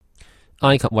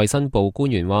埃及衛生部官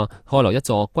員話，開羅一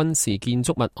座軍事建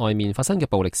築物外面發生嘅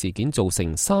暴力事件造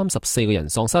成34個人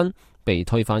喪生。被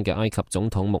推翻嘅埃及總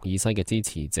統穆爾西嘅支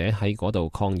持者喺嗰度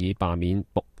抗議罷免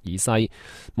穆爾西。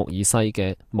穆爾西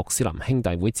嘅穆斯林兄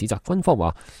弟會指責軍方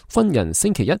話，軍人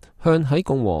星期一向喺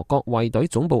共和國衛隊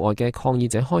總部外嘅抗議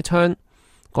者開槍。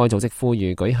該組織呼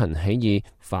籲舉行起義，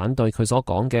反對佢所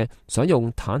講嘅想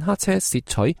用坦克車竊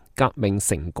取革命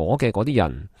成果嘅嗰啲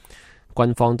人。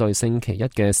軍方對星期一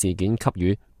嘅事件給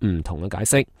予唔同嘅解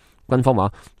釋。軍方話，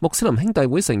穆斯林兄弟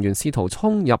會成員試圖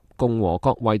衝入共和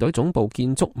國衛隊總部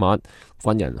建築物，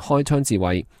軍人開槍自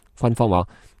衛。軍方話，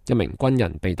一名軍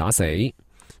人被打死。為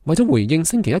咗回應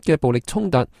星期一嘅暴力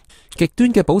衝突，極端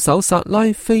嘅保守薩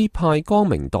拉菲派光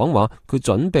明黨話佢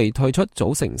準備退出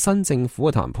組成新政府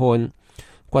嘅談判。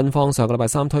軍方上個禮拜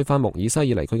三推翻穆爾西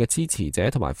以嚟，佢嘅支持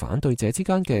者同埋反對者之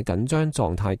間嘅緊張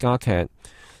狀態加劇。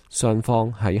雙方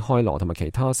喺開羅同埋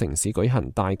其他城市舉行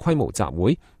大規模集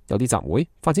會，有啲集會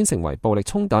發展成為暴力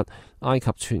衝突。埃及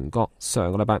全國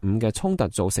上個禮拜五嘅衝突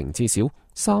造成至少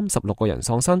36個人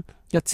喪生，